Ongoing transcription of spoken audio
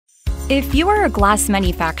If you are a glass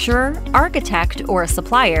manufacturer, architect, or a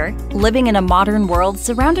supplier living in a modern world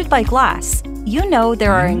surrounded by glass, you know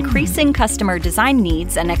there are increasing customer design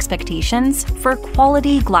needs and expectations for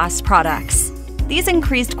quality glass products. These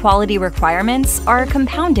increased quality requirements are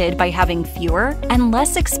compounded by having fewer and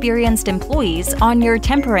less experienced employees on your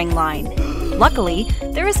tempering line. Luckily,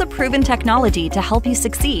 there is a proven technology to help you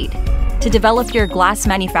succeed. To develop your glass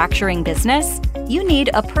manufacturing business, you need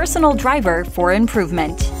a personal driver for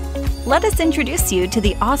improvement. Let us introduce you to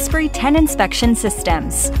the Osprey 10 inspection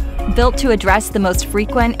systems. Built to address the most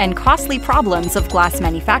frequent and costly problems of glass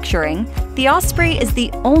manufacturing, the Osprey is the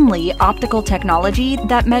only optical technology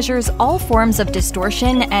that measures all forms of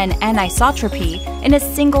distortion and anisotropy in a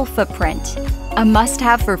single footprint. A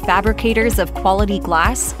must-have for fabricators of quality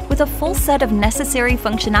glass with a full set of necessary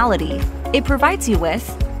functionality. It provides you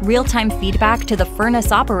with real-time feedback to the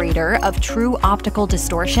furnace operator of true optical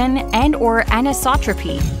distortion and/or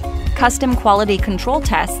anisotropy, custom quality control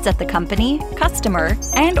tests at the company, customer,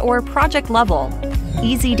 and/or project level,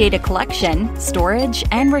 easy data collection, storage,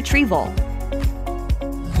 and retrieval,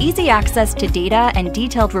 easy access to data and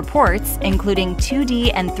detailed reports including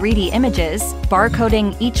 2D and 3D images,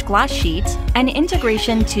 barcoding each glass sheet, and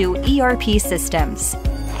integration to ERP systems,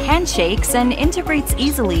 handshakes, and integrates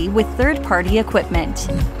easily with third-party equipment.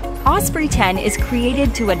 Osprey 10 is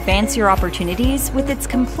created to advance your opportunities with its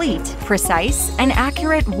complete, precise, and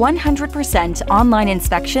accurate 100% online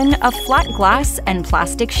inspection of flat glass and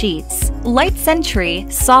plastic sheets.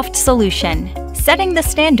 LiteSentry Soft Solution, setting the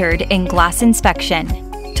standard in glass inspection.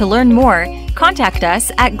 To learn more, contact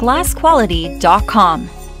us at glassquality.com.